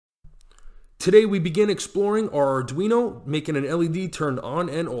Today we begin exploring our Arduino, making an LED turn on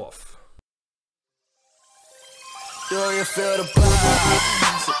and off. Do you feel the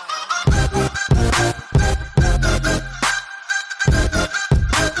buzz?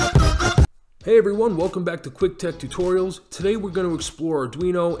 Hey everyone, welcome back to Quick Tech Tutorials. Today we're going to explore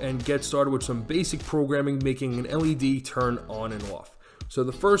Arduino and get started with some basic programming, making an LED turn on and off. So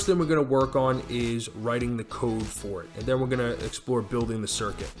the first thing we're going to work on is writing the code for it, and then we're going to explore building the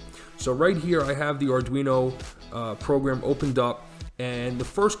circuit. So right here I have the Arduino program opened up, and the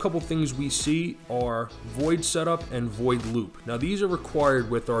first couple things we see are void setup and void loop. Now these are required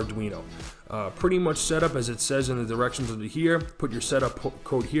with Arduino. Pretty much setup as it says in the directions under here. Put your setup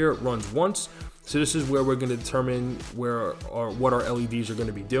code here, it runs once. So this is where we're going to determine what our LEDs are going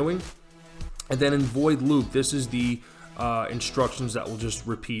to be doing. And then in void loop, this is the instructions that will just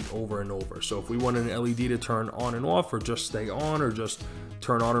repeat over and over. So if we want an LED to turn on and off, or just stay on, or just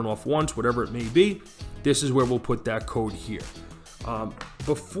turn on and off once, whatever it may be, this is where we'll put that code here.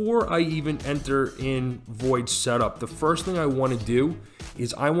 Before I even enter in void setup, the first thing I want to do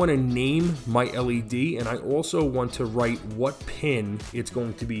is I want to name my LED, and I also want to write what pin it's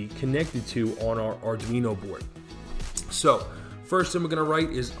going to be connected to on our Arduino board. So first thing we're going to write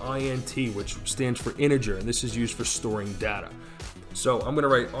is INT, which stands for integer, and this is used for storing data. So I'm going to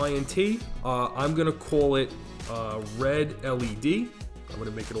write INT. I'm going to call it red LED. I'm going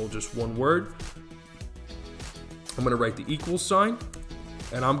to make it all just one word. I'm going to write the equals sign,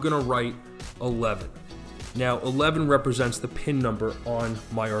 and I'm going to write 11. Now 11 represents the pin number on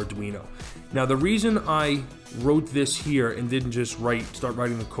my Arduino. Now the reason I wrote this here and didn't just start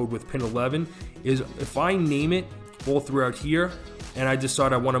writing the code with pin 11 is if I name it all throughout here and I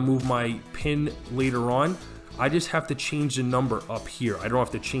decide I want to move my pin later on, I just have to change the number up here. I don't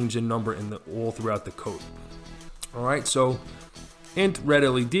have to change the number all throughout the code. Alright, so int red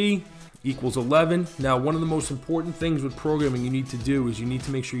LED equals 11. Now one of the most important things with programming you need to do is you need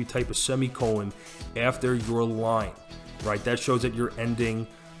to make sure you type a semicolon after your line, right? That shows that you're ending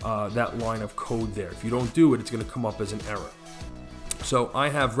that line of code there. If you don't do it, it's going to come up as an error. So I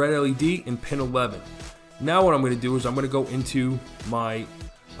have red LED in pin 11. Now what I'm going to do is I'm going to go into my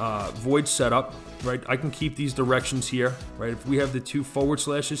void setup, right? I can keep these directions here, right? If we have the two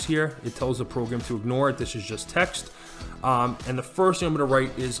 // here, it tells the program to ignore it. This is just text. And the first thing I'm going to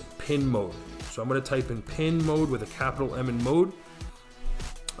write is pin mode. So I'm going to type in pin mode with a capital M in mode.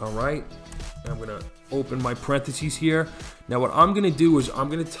 All right. And I'm going to open my parentheses here. Now what I'm going to do is I'm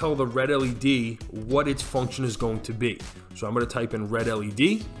going to tell the red LED what its function is going to be. So I'm going to type in red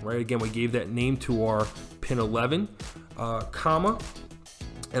LED, right? Again, we gave that name to our pin 11, comma,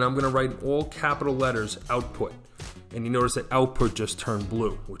 and I'm going to write in all capital letters output. And you notice that output just turned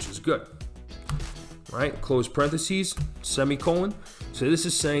blue, which is good. Right, close parentheses, semicolon. So this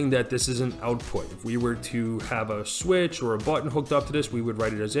is saying that this is an output. If we were to have a switch or a button hooked up to this, we would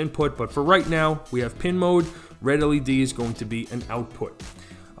write it as input. But for right now, we have pin mode. Red LED is going to be an output.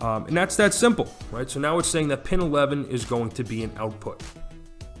 And that's that simple, right? So now it's saying that pin 11 is going to be an output.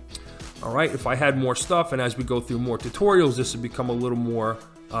 All right, if I had more stuff, and as we go through more tutorials, this would become a little more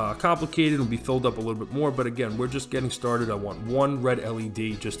complicated and be filled up a little bit more. But again, we're just getting started. I want one red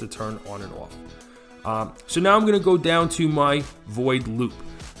LED just to turn on and off. So now I'm going to go down to my void loop.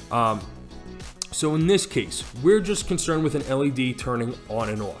 So in this case, we're just concerned with an LED turning on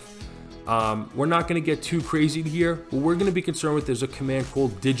and off. We're not going to get too crazy here. What we're going to be concerned with is a command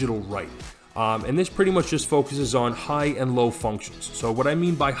called digital write. And this pretty much just focuses on high and low functions. So what I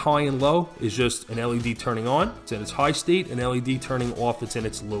mean by high and low is just an LED turning on, it's in its high state, an LED turning off, it's in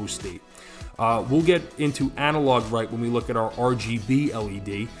its low state. We'll get into analog write when we look at our RGB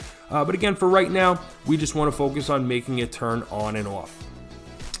LED. But again, for right now, we just want to focus on making it turn on and off.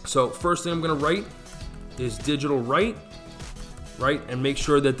 So first thing I'm going to write is digital write, right? And make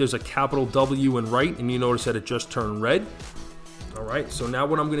sure that there's a capital W in write, and you notice that it just turned red. All right, so now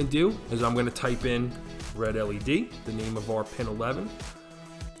what I'm going to do is I'm going to type in red LED, the name of our pin 11.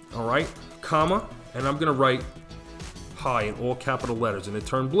 All right, comma, and I'm going to write high in all capital letters, and it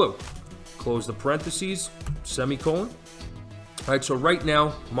turned blue. Close the parentheses, semicolon. All right, so right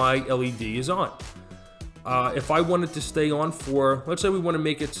now my LED is on. If I wanted to stay on for, let's say we want to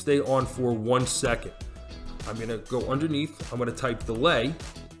make it stay on for 1 second. I'm going to go underneath, I'm going to type delay.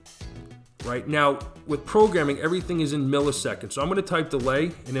 Right now with programming, everything is in milliseconds. So I'm going to type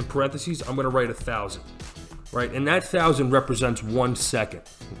delay, and in parentheses, I'm going to write 1,000. Right, and that 1,000 represents 1 second.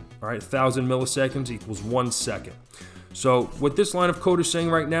 All right, 1,000 milliseconds equals 1 second. So what this line of code is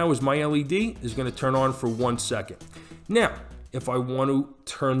saying right now is my LED is going to turn on for 1 second. Now, if I want to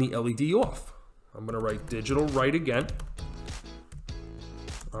turn the LED off, I'm going to write digital write again.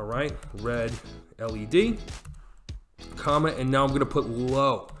 All right, red LED, comma, and now I'm going to put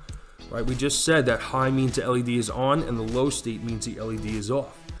low. Right, we just said that high means the LED is on and the low state means the LED is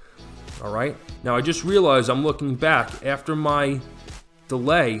off. All right, now I just realized I'm looking back after my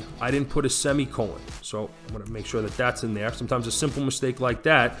delay, I didn't put a semicolon. So I'm going to make sure that that's in there. Sometimes a simple mistake like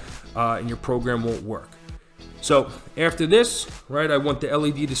that and your program won't work. So after this, right, I want the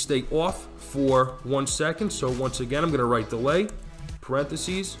LED to stay off for 1 second. So once again, I'm going to write delay,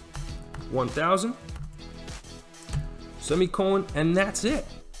 parentheses, 1000, semicolon, and that's it.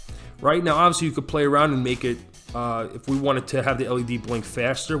 Right now, obviously, you could play around and make it, if we wanted to have the LED blink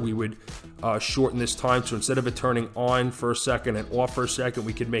faster, we would shorten this time. So instead of it turning on for a second and off for a second,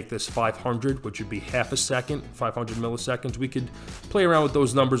 we could make this 500, which would be half a second, 500 milliseconds. We could play around with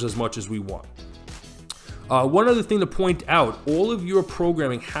those numbers as much as we want. One other thing to point out, all of your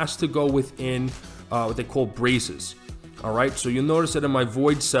programming has to go within what they call braces. All right, so you'll notice that in my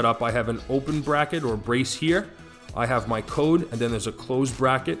void setup, I have an open bracket or brace here. I have my code, and then there's a closed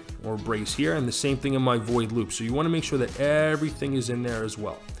bracket or brace here, and the same thing in my void loop. So you want to make sure that everything is in there as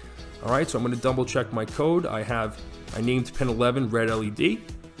well. All right, so I'm going to double check my code. I named pin 11 red LED.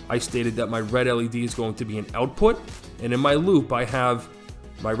 I stated that my red LED is going to be an output, and in my loop, I have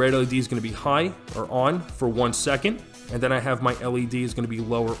my red LED is going to be high or on for 1 second, and then I have my LED is going to be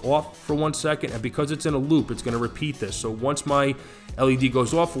low or off for 1 second, and because it's in a loop, it's going to repeat this. So once my LED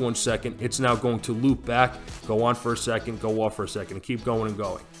goes off for 1 second, it's now going to loop back, go on for a second, go off for a second, and keep going and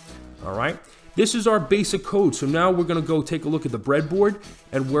going. All right, this is our basic code. So now we're going to go take a look at the breadboard,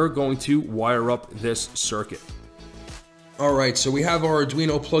 and we're going to wire up this circuit. All right, so we have our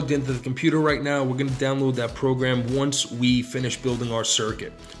Arduino plugged into the computer right now. We're going to download that program once we finish building our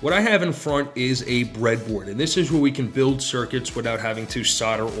circuit. What I have in front is a breadboard, and this is where we can build circuits without having to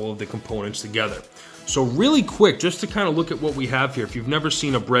solder all of the components together. So really quick, just to kind of look at what we have here, if you've never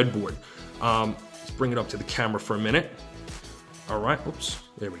seen a breadboard, let's bring it up to the camera for a minute. All right, oops,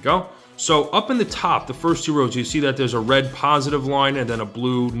 there we go. So up in the top, the first 2 rows, you see that there's a red positive line and then a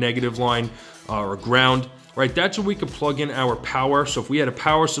blue negative line or ground. Right, that's where we could plug in our power. So if we had a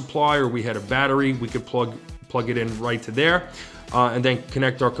power supply or we had a battery, we could plug it in right to there and then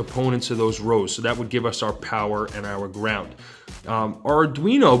connect our components to those rows. So that would give us our power and our ground. Our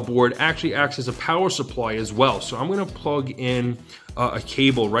Arduino board actually acts as a power supply as well. So I'm going to plug in a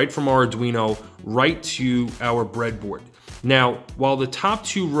cable right from our Arduino right to our breadboard. Now, while the top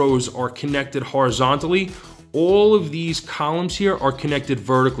 2 rows are connected horizontally, all of these columns here are connected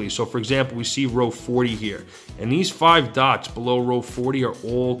vertically. So for example, we see row 40 here, and these 5 dots below row 40 are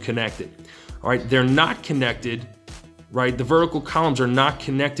all connected. All right, they're not connected, right? The vertical columns are not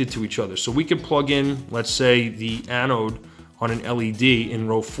connected to each other. So we could plug in, let's say, the anode on an LED in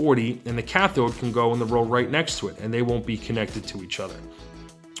row 40, and the cathode can go in the row right next to it, and they won't be connected to each other.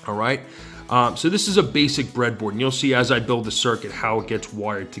 All right, so this is a basic breadboard, and you'll see as I build the circuit how it gets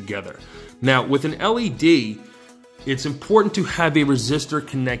wired together. Now, with an LED, it's important to have a resistor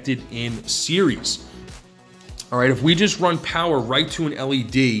connected in series. All right, if we just run power right to an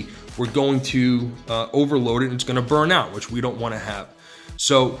LED, we're going to overload it and it's going to burn out, which we don't want to have.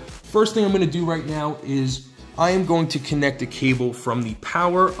 So first thing I'm going to do right now is I am going to connect a cable from the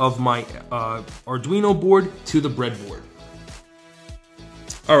power of my Arduino board to the breadboard.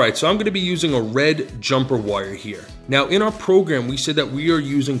 All right, so I'm going to be using a red jumper wire here. Now in our program, we said that we are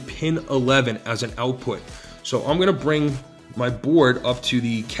using pin 11 as an output. So I'm going to bring my board up to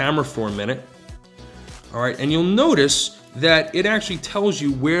the camera for a minute. All right, and you'll notice that it actually tells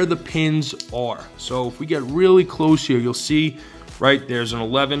you where the pins are. So if we get really close here, you'll see, right, there's an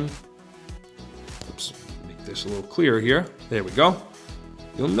 11. Oops, make this a little clearer here. There we go.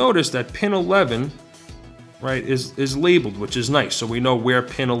 You'll notice that pin 11, right, is labeled, which is nice. So we know where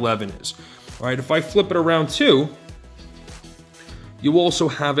pin 11 is. All right, if I flip it around too, you also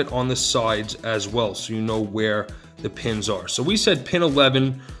have it on the sides as well, so you know where the pins are. So we said pin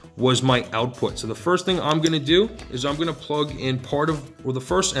 11 was my output. So the first thing I'm going to do is I'm going to plug in the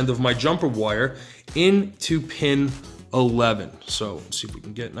first end of my jumper wire into pin 11. So let's see if we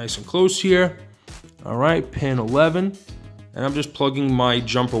can get nice and close here. All right, pin 11, and I'm just plugging my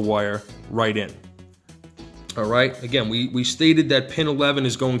jumper wire right in. All right, again, we stated that pin 11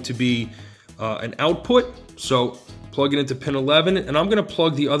 is going to be an output, so plug it into pin 11, and I'm going to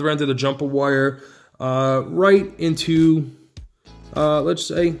plug the other end of the jumper wire right into, let's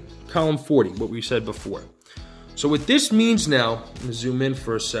say, column 40, what we said before. So what this means now, I'm going to zoom in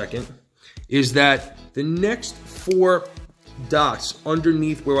for a second, is that the next 4 dots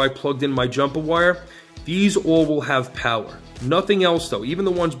underneath where I plugged in my jumper wire, these all will have power. Nothing else though. Even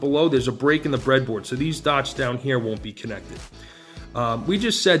the ones below, there's a break in the breadboard, so these dots down here won't be connected. We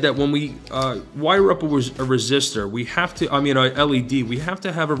just said that when we wire up a resistor, we have to, an LED, we have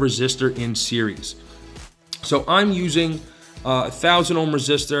to have a resistor in series. So I'm using a 1000 ohm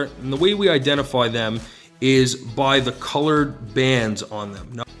resistor, and the way we identify them is by the colored bands on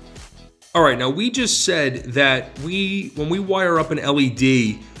them. Now, all right, now we just said that when we wire up an LED,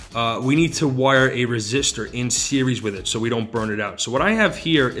 we need to wire a resistor in series with it so we don't burn it out. So what I have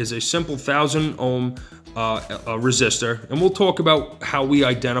here is a simple 1000 ohm a resistor, and we'll talk about how we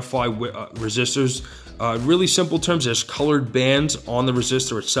identify resistors. Really simple terms, there's colored bands on the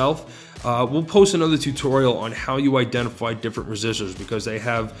resistor itself. We'll post another tutorial on how you identify different resistors because they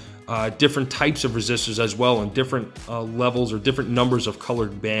have different types of resistors as well and different levels or different numbers of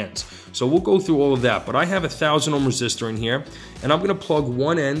colored bands. So we'll go through all of that, but I have a 1000 ohm resistor in here, and I'm going to plug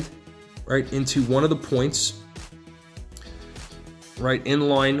one end right into one of the points right in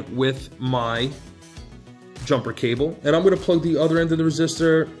line with my jumper cable, and I'm going to plug the other end of the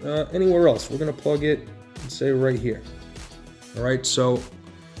resistor anywhere else. We're going to plug it, let's say, right here. All right, so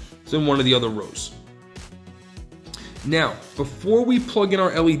it's in one of the other rows. Now, before we plug in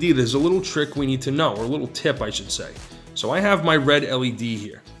our LED, there's a little trick we need to know, or a little tip, I should say. So I have my red LED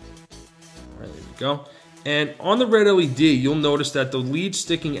here. All right, there we go. And on the red LED, you'll notice that the leads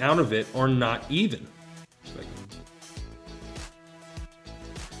sticking out of it are not even.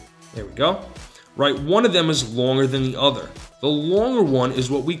 There we go. Right, one of them is longer than the other. The longer one is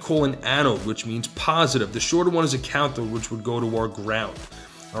what we call an anode, which means positive. The shorter one is a cathode, which would go to our ground.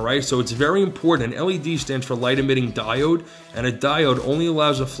 All right, so it's very important. An LED stands for light emitting diode, and a diode only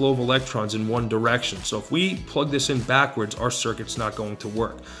allows a flow of electrons in one direction. So if we plug this in backwards, our circuit's not going to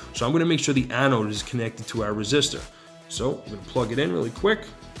work. So I'm going to make sure the anode is connected to our resistor. So I'm going to plug it in really quick.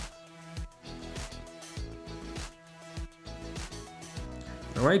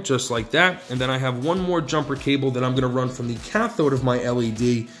 All right, just like that. And then I have one more jumper cable that I'm going to run from the cathode of my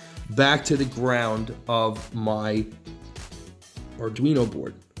LED back to the ground of my Arduino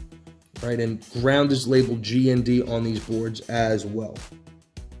board. Right, and ground is labeled G and D on these boards as well.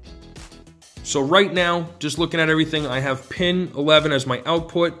 So right now, just looking at everything, I have pin 11 as my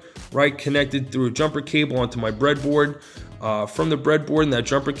output, right, connected through a jumper cable onto my breadboard. From the breadboard and that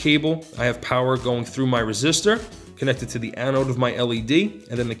jumper cable, I have power going through my resistor, connected to the anode of my LED,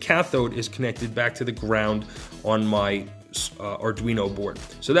 and then the cathode is connected back to the ground on my Arduino board.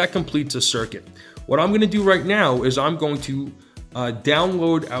 So that completes a circuit. What I'm going to do right now is I'm going to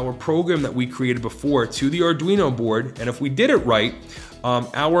download our program that we created before to the Arduino board, and if we did it right,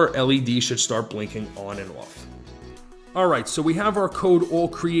 our LED should start blinking on and off. All right, so we have our code all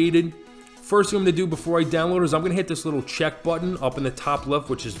created. First thing I'm going to do before I download is I'm going to hit this little check button up in the top left,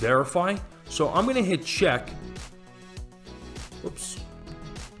 which is verify. So I'm going to hit check. Oops.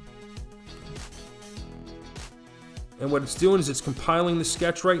 And what it's doing is it's compiling the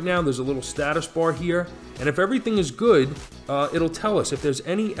sketch right now. There's a little status bar here. And if everything is good, it'll tell us. If there's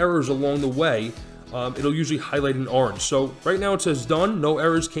any errors along the way, it'll usually highlight in orange. So right now it says done, no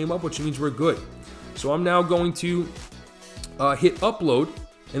errors came up, which means we're good. So I'm now going to hit upload,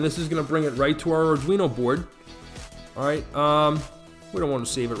 and this is going to bring it right to our Arduino board. All right, we don't want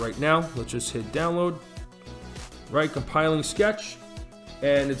to save it right now. Let's just hit download. Right, compiling sketch,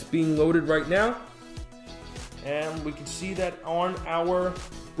 and it's being loaded right now. And we can see that on our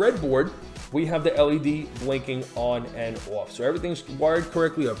breadboard, we have the LED blinking on and off. So everything's wired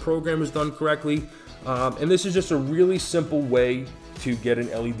correctly, our program is done correctly, and this is just a really simple way to get an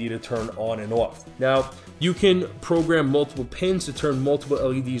LED to turn on and off. Now, you can program multiple pins to turn multiple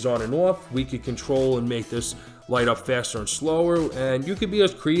LEDs on and off. We could control and make this light up faster and slower, and you can be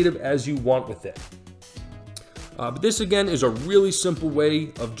as creative as you want with it. But this again is a really simple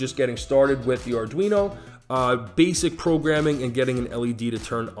way of just getting started with the Arduino, basic programming and getting an LED to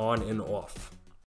turn on and off.